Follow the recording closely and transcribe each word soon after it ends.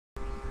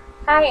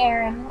Hi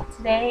Erin,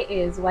 today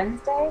is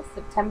Wednesday,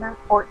 September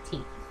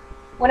 14th.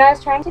 When I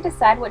was trying to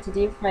decide what to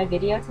do for my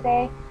video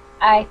today,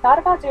 I thought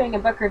about doing a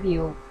book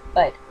review,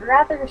 but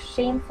rather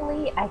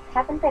shamefully, I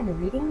haven't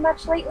been reading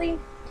much lately.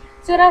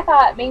 So then I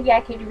thought maybe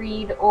I could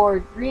read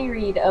or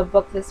reread a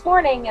book this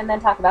morning and then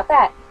talk about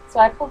that. So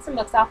I pulled some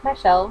books off my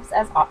shelves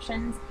as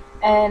options,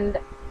 and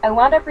I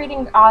wound up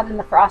reading Odd and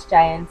the Frost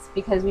Giants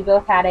because we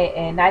both had it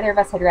and neither of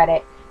us had read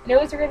it, and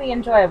it was really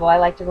enjoyable. I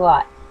liked it a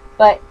lot.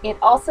 But it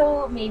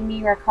also made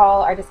me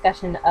recall our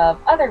discussion of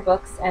other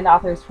books and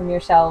authors from your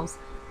shelves,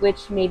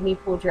 which made me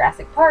pull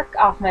Jurassic Park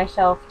off my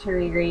shelf to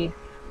reread,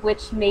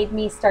 which made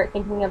me start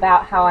thinking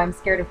about how I'm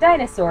scared of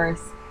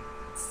dinosaurs.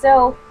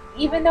 So,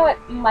 even though it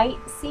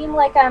might seem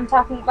like I'm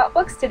talking about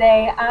books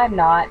today, I'm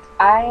not.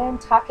 I am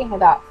talking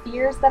about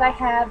fears that I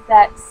have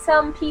that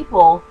some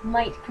people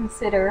might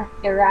consider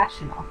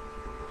irrational.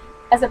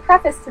 As a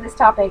preface to this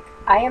topic,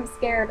 I am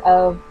scared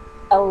of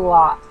a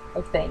lot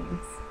of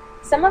things.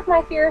 Some of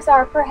my fears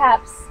are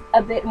perhaps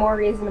a bit more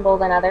reasonable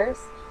than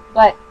others,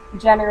 but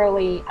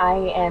generally I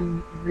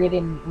am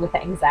ridden with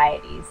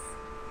anxieties.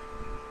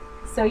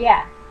 So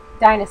yeah,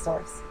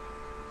 dinosaurs.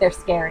 They're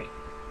scary.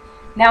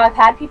 Now, I've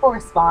had people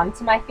respond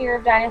to my fear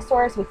of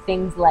dinosaurs with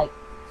things like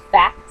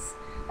facts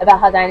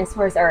about how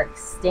dinosaurs are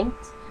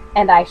extinct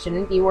and I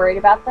shouldn't be worried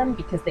about them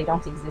because they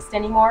don't exist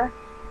anymore.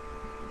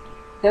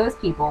 Those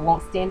people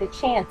won't stand a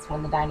chance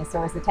when the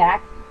dinosaurs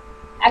attack.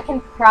 I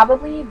can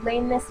probably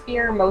blame this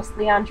fear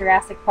mostly on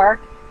Jurassic Park,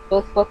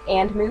 both book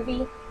and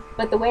movie,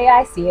 but the way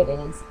I see it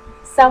is,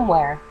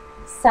 somewhere,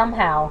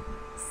 somehow,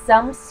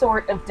 some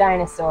sort of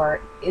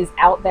dinosaur is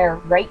out there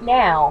right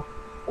now,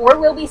 or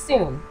will be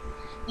soon,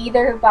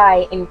 either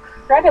by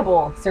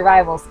incredible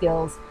survival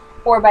skills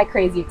or by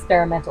crazy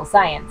experimental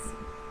science.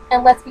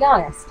 And let's be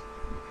honest,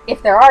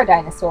 if there are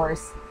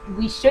dinosaurs,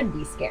 we should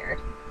be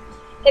scared.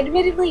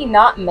 Admittedly,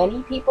 not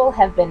many people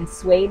have been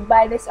swayed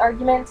by this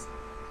argument.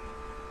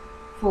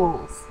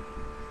 Fools.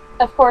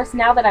 Of course,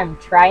 now that I'm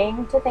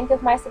trying to think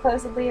of my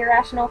supposedly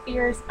irrational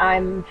fears,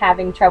 I'm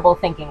having trouble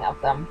thinking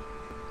of them.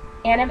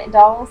 Animate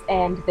dolls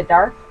and the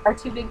dark are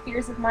two big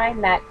fears of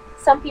mine that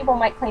some people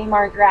might claim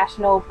aren't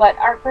rational, but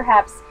are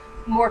perhaps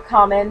more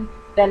common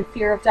than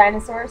fear of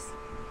dinosaurs.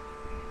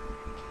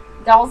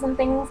 Dolls and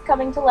things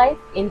coming to life,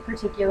 in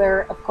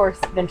particular, of course,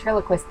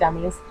 ventriloquist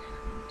dummies,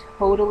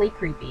 totally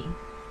creepy.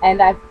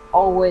 And I've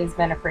always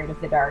been afraid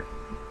of the dark.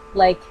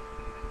 Like,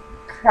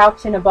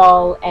 crouch in a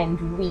ball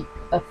and weep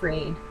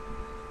afraid.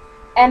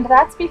 And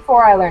that's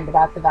before I learned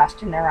about the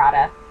Vashta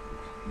Nerada.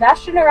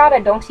 Vashta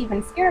Nerada don't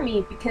even scare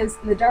me because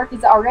the dark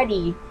is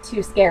already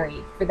too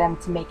scary for them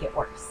to make it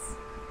worse.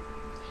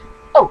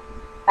 Oh,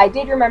 I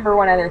did remember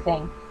one other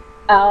thing.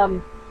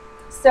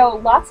 So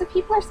lots of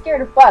people are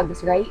scared of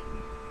bugs, right?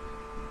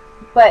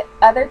 But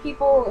other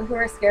people who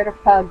are scared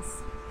of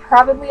bugs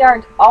probably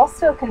aren't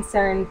also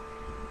concerned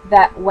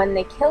that when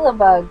they kill a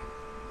bug,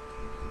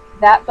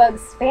 that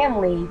bug's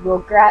family will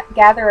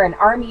gather an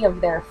army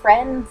of their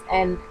friends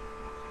and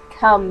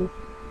come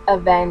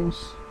avenge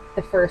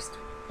the first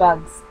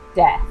bug's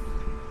death.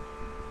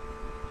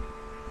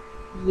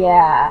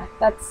 Yeah,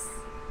 that's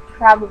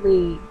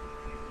probably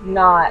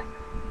not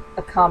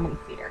a common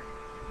fear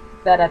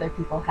that other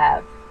people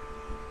have.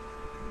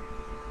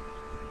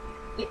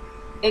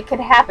 It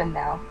could happen,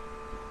 though.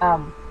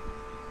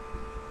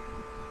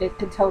 It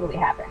could totally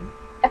happen.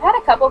 I've had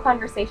a couple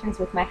conversations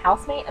with my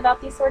housemate about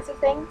these sorts of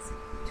things.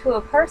 Two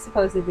of her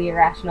supposedly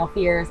irrational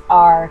fears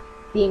are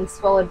being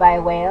swallowed by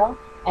a whale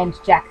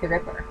and Jack the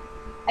Ripper.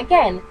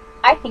 Again,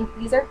 I think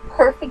these are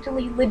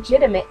perfectly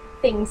legitimate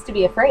things to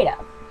be afraid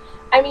of.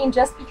 I mean,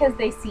 just because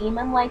they seem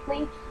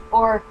unlikely,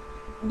 or,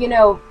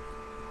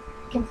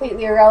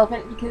 completely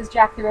irrelevant because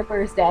Jack the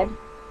Ripper is dead,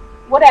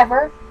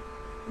 whatever,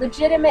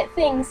 legitimate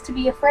things to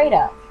be afraid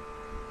of.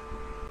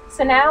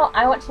 So now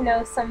I want to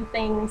know some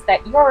things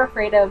that you're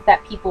afraid of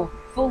that people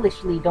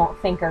foolishly don't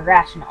think are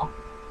rational,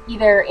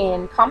 either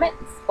in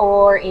comments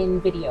or in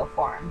video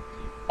form.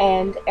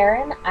 And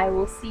Erin, I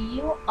will see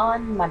you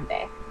on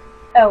Monday.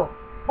 Oh,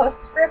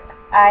 postscript,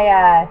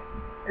 I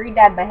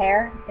redyed my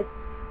hair.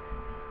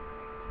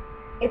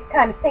 It's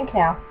kind of pink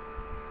now.